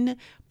when,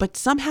 but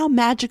somehow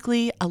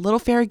magically a little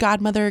fairy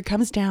godmother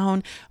comes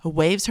down,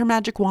 waves her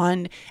magic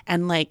wand,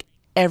 and like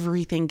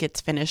everything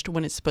gets finished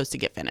when it's supposed to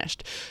get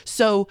finished.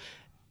 So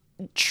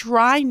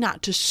try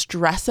not to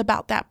stress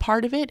about that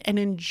part of it, and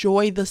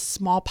enjoy the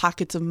small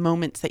pockets of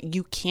moments that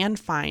you can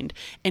find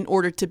in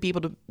order to be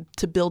able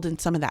to build in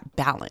some of that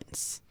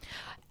balance.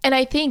 And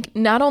I think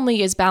not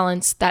only is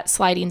balance that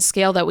sliding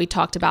scale that we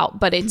talked about,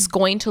 but it's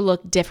going to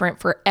look different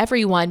for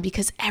everyone,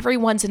 because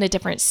everyone's in a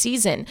different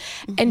season.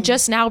 Mm-hmm. And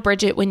just now,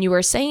 Bridget, when you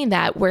were saying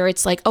that, where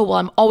it's like, oh, well,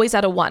 I'm always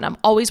at a 1, I'm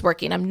always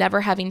working, I'm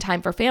never having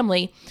time for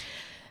family.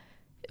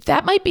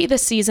 That might be the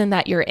season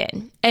that you're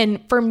in.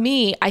 And for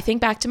me, I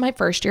think back to my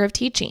first year of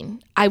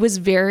teaching. I was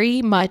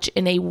very much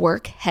in a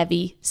work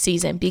heavy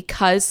season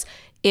because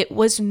it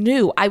was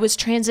new. I was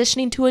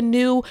transitioning to a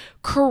new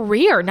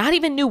career, not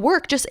even new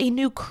work, just a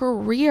new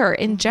career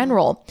in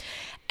general.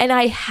 And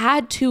I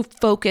had to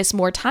focus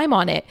more time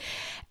on it.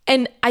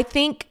 And I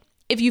think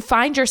if you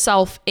find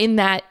yourself in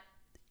that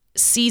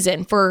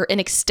season for an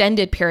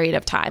extended period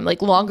of time,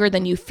 like longer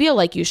than you feel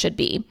like you should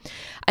be,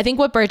 I think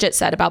what Bridget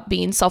said about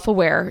being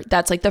self-aware,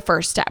 that's like the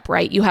first step,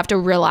 right? You have to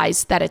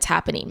realize that it's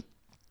happening.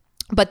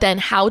 But then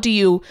how do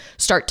you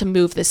start to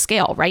move the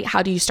scale, right?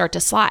 How do you start to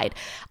slide?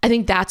 I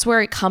think that's where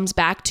it comes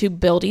back to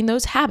building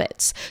those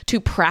habits, to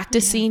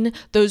practicing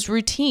those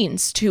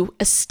routines, to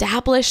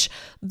establish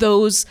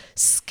those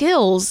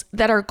skills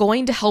that are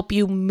going to help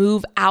you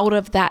move out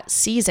of that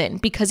season.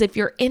 Because if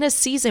you're in a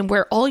season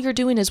where all you're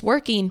doing is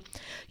working,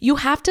 you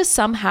have to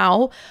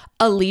somehow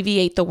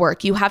alleviate the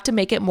work. You have to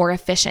make it more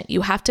efficient.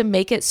 You have to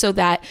make it so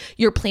that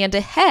you're planned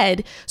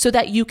ahead so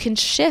that you can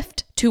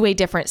shift to a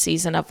different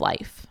season of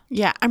life.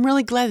 Yeah, I'm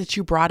really glad that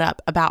you brought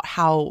up about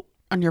how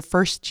on your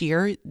first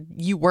year,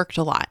 you worked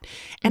a lot.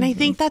 And I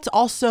think that's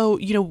also,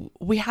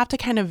 we have to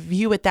kind of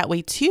view it that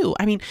way too.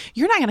 I mean,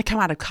 you're not going to come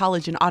out of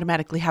college and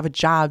automatically have a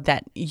job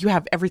that you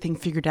have everything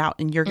figured out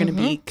and you're going to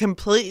be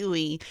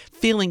completely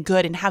feeling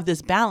good and have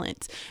this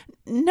balance.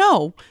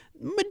 No.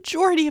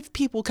 Majority of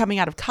people coming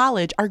out of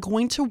college are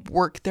going to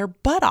work their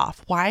butt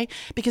off. Why?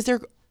 Because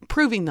they're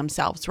proving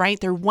themselves, right?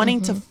 They're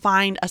wanting to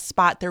find a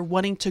spot. They're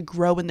wanting to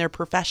grow in their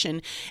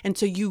profession. And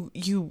so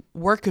you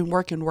work and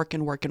work and work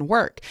and work and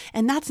work.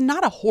 And that's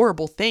not a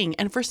horrible thing.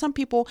 And for some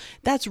people,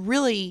 that's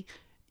really,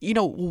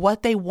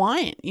 what they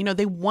want.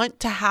 They want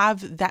to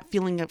have that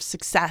feeling of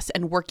success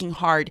and working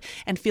hard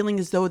and feeling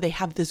as though they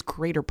have this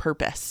greater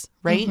purpose,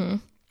 right? Mm-hmm.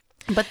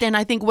 But then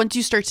I think once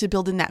you start to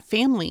build in that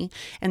family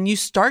and you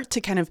start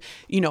to kind of,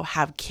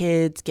 have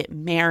kids, get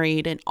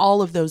married and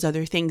all of those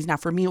other things. Now,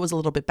 for me, it was a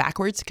little bit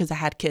backwards because I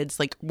had kids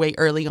like way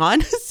early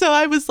on. So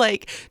I was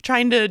like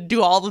trying to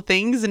do all the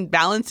things and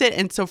balance it.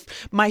 And so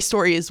my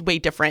story is way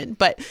different.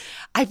 But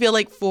I feel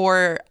like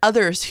for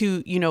others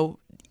who,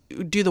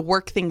 do the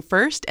work thing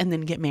first and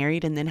then get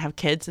married and then have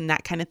kids and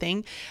that kind of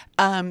thing.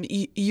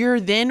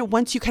 You're then,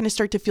 once you kind of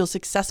start to feel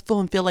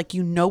successful and feel like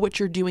what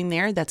you're doing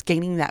there, that's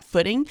gaining that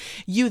footing,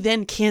 you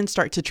then can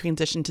start to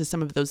transition to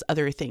some of those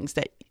other things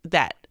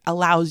that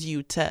allows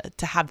you to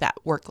have that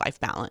work-life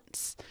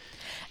balance.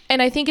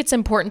 And I think it's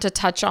important to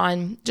touch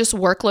on just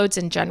workloads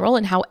in general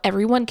and how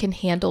everyone can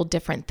handle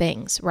different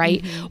things,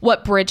 right?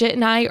 What Bridget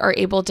and I are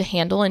able to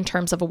handle in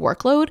terms of a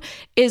workload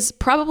is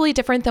probably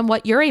different than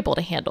what you're able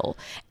to handle.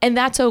 And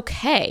that's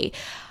okay.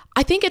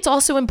 I think it's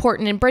also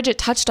important, and Bridget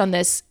touched on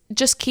this,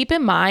 just keep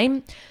in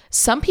mind,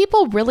 some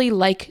people really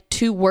like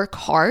to work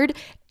hard.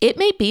 It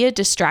may be a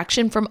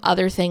distraction from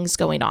other things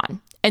going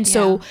on. And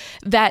so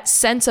that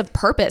sense of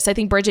purpose, I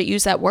think Bridget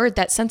used that word,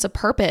 that sense of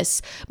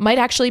purpose might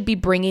actually be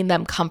bringing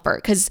them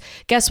comfort. Because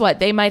guess what?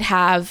 They might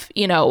have,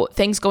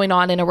 things going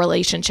on in a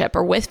relationship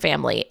or with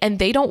family, and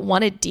they don't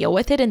want to deal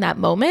with it in that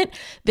moment.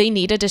 They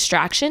need a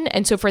distraction.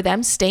 And so for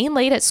them, staying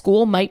late at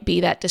school might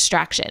be that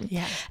distraction.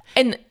 Yeah.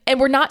 And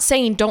we're not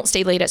saying don't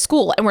stay late at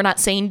school. And we're not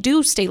saying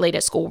do stay late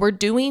at school.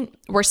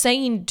 We're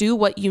saying do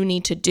what you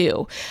need to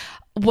do.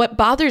 What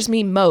bothers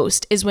me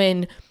most is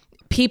when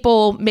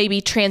people maybe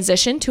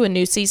transition to a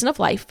new season of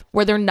life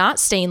where they're not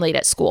staying late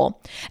at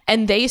school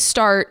and they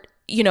start,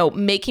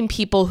 making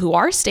people who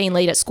are staying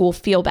late at school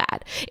feel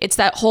bad. It's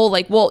that whole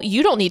well,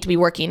 you don't need to be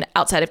working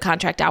outside of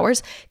contract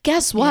hours.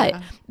 Guess what?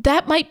 Yeah.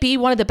 That might be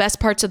one of the best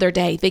parts of their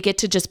day. They get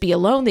to just be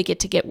alone. They get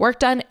to get work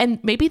done, and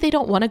maybe they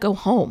don't want to go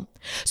home.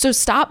 So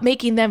stop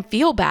making them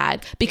feel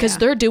bad because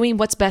they're doing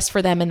what's best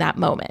for them in that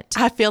moment.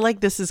 I feel like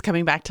this is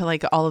coming back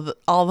to all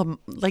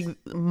the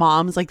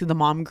moms, the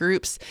mom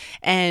groups.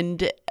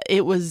 And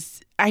it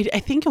was, I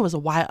think it was a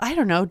while. I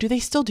don't know. Do they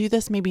still do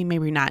this? Maybe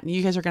not.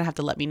 You guys are going to have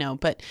to let me know.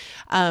 But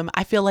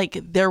I feel like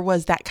there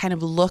was that kind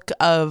of look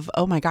of,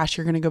 oh my gosh,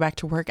 you're going to go back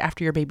to work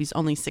after your baby's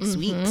only 6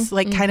 weeks,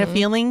 kind of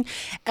feeling.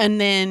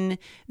 And then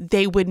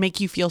they would make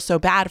you feel so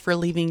bad for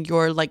leaving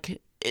your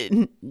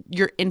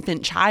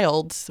infant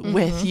child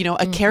with,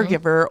 a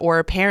caregiver or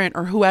a parent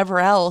or whoever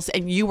else,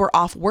 and you were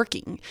off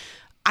working.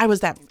 I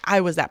was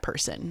that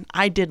person.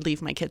 I did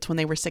leave my kids when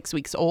they were 6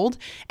 weeks old,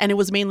 and it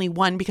was mainly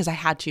one, because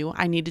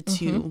I needed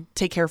to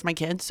take care of my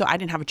kids. So I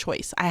didn't have a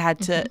choice. I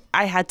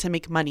had to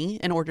make money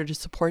in order to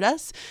support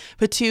us.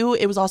 But two,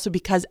 it was also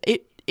because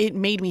it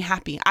made me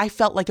happy. I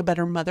felt like a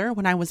better mother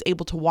when I was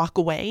able to walk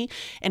away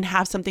and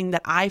have something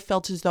that I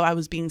felt as though I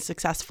was being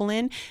successful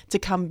in, to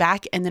come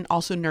back and then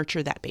also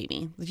nurture that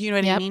baby. You know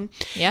what I mean?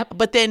 Yep.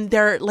 But then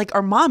there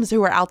are moms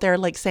who are out there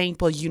saying,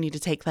 well, you need to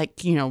take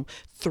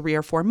 3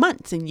 or 4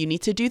 months and you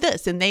need to do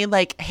this. And they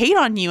hate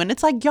on you. And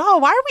it's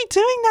y'all, why are we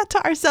doing that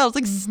to ourselves?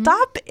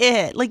 Stop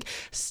it.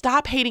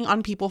 Stop hating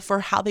on people for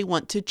how they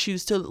want to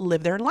choose to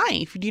live their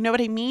life. Do you know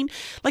what I mean?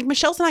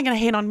 Michelle's not going to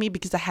hate on me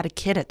because I had a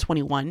kid at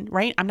 21,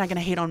 right? I'm not going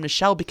to hate on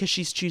Michelle because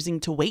she's choosing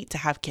to wait to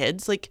have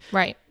kids.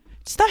 Right.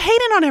 Stop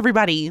hating on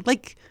everybody.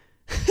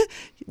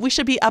 We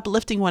should be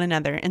uplifting one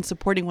another and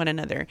supporting one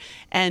another.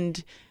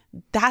 And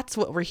that's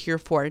what we're here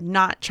for.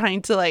 Not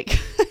trying to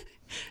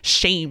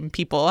shame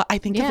people. I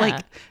think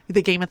of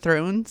the Game of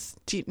Thrones.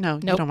 You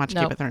don't watch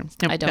Game of Thrones.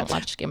 No, I don't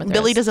watch Game of Thrones.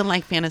 Billy doesn't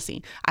like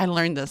fantasy. I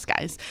learned this,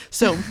 guys.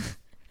 So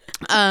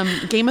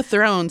Game of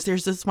Thrones,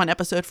 there's this one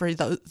episode for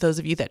those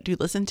of you that do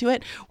listen to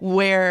it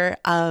where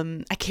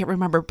I can't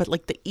remember, but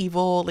the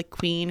evil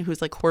queen who's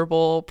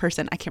horrible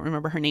person, I can't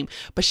remember her name,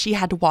 but she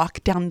had to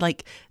walk down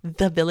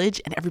the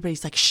village and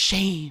everybody's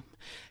shame,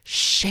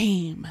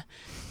 shame,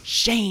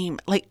 shame.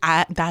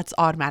 That's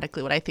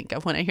automatically what I think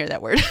of when I hear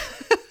that word.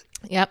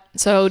 Yep.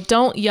 So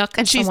don't yuck.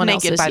 And she's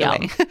naked, by the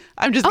way.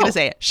 I'm just gonna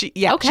say it. She's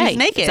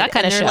naked. It's that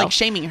kind of show.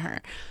 Shaming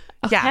her.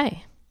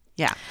 Okay.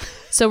 Yeah.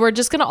 So we're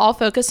just gonna all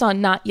focus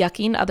on not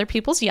yucking other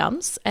people's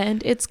yums,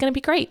 and it's gonna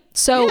be great.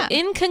 So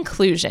in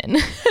conclusion,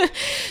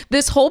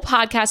 this whole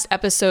podcast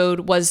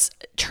episode was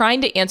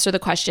trying to answer the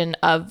question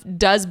of,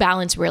 does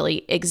balance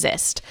really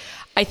exist?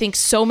 I think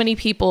so many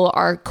people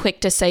are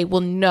quick to say,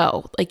 well,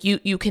 no,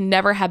 you can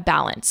never have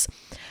balance.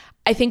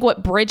 I think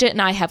what Bridget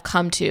and I have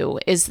come to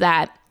is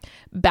that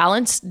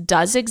balance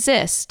does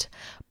exist,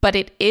 but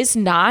it is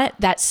not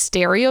that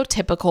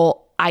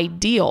stereotypical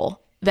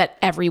ideal that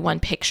everyone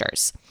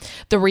pictures.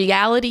 The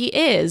reality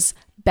is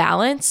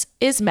balance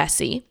is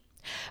messy.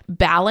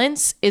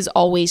 Balance is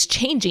always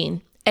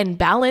changing, and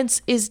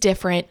balance is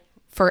different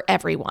for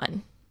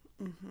everyone.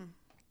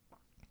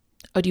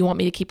 Oh, do you want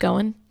me to keep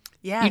going?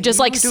 Yeah. You just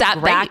sat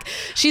great. Back.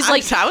 She's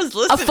I was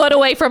a foot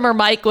away from her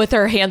mic with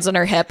her hands on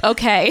her hip.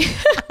 Okay.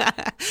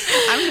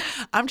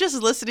 I'm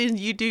just listening.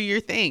 You do your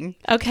thing.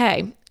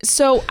 Okay.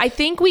 So I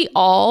think we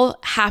all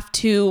have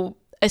to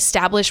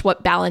establish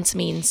what balance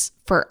means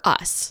for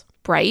us,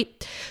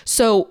 right?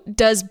 So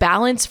does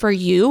balance for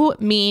you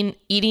mean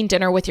eating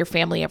dinner with your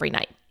family every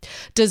night?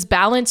 Does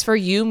balance for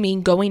you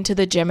mean going to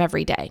the gym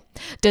every day?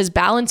 Does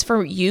balance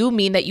for you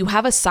mean that you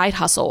have a side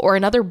hustle or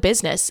another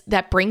business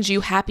that brings you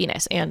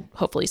happiness and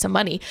hopefully some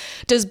money?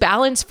 Does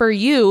balance for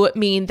you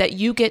mean that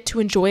you get to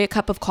enjoy a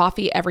cup of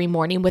coffee every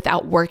morning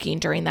without working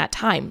during that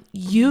time?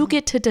 You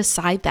get to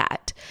decide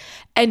that.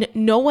 And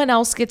no one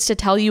else gets to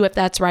tell you if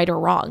that's right or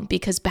wrong,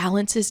 because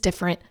balance is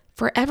different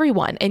for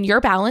everyone. And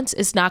your balance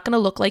is not going to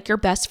look like your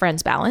best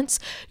friend's balance.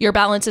 Your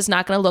balance is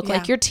not going to look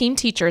like your team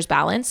teacher's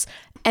balance.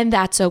 And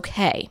that's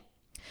okay.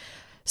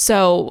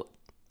 So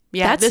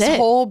Yeah, That's this it.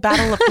 whole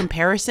battle of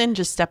comparison,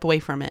 just step away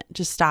from it.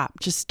 Just stop.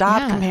 Just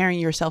stop Yeah. comparing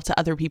yourself to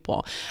other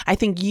people. I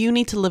think you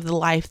need to live the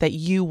life that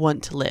you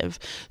want to live.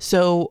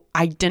 So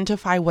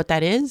identify what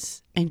that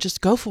is and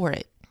just go for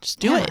it. Just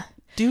do it.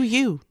 Do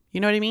you. You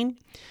know what I mean?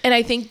 And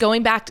I think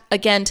going back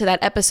again to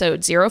that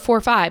episode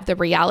 045, the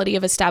reality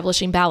of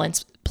establishing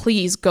balance,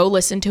 please go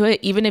listen to it.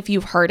 Even if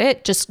you've heard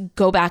it, just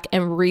go back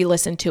and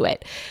re-listen to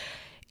it.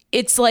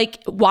 It's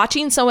like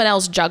watching someone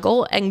else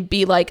juggle and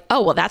be like,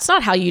 oh, well, that's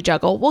not how you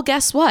juggle. Well,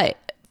 guess what?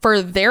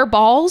 For their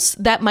balls,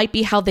 that might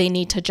be how they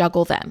need to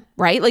juggle them,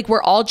 right? Like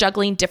we're all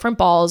juggling different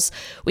balls.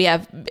 We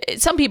have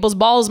some people's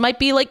balls might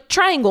be like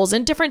triangles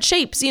in different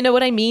shapes. You know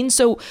what I mean?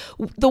 So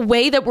the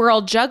way that we're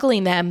all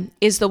juggling them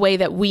is the way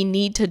that we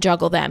need to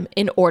juggle them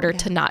in order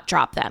to not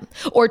drop them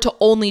or to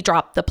only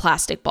drop the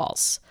plastic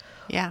balls.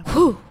 Yeah.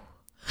 Whew.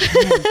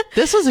 Man,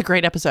 this was a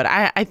great episode.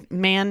 I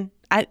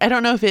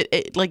don't know if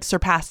it like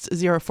surpassed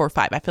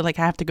 045. I feel like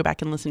I have to go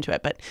back and listen to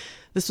it, but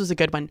this was a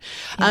good one.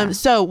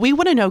 So we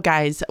want to know,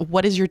 guys,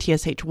 what is your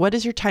TSH? What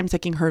is your time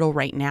sucking hurdle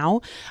right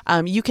now?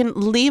 You can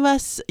leave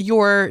us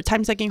your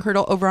time sucking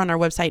hurdle over on our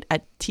website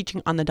at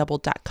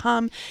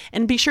teachingonthedouble.com,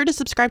 and be sure to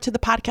subscribe to the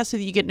podcast so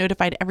that you get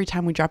notified every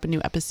time we drop a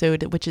new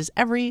episode, which is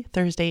every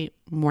Thursday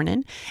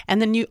morning. And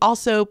then you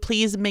also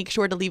please make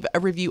sure to leave a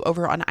review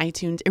over on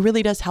iTunes. It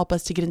really does help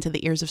us to get into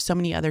the ears of so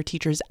many other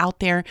teachers out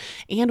there.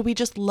 And we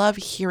just love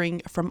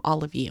hearing from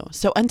all of you.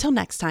 So until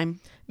next time,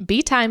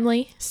 Be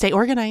timely stay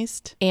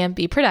organized and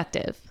be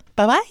productive.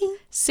 Bye-bye.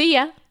 See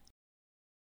ya.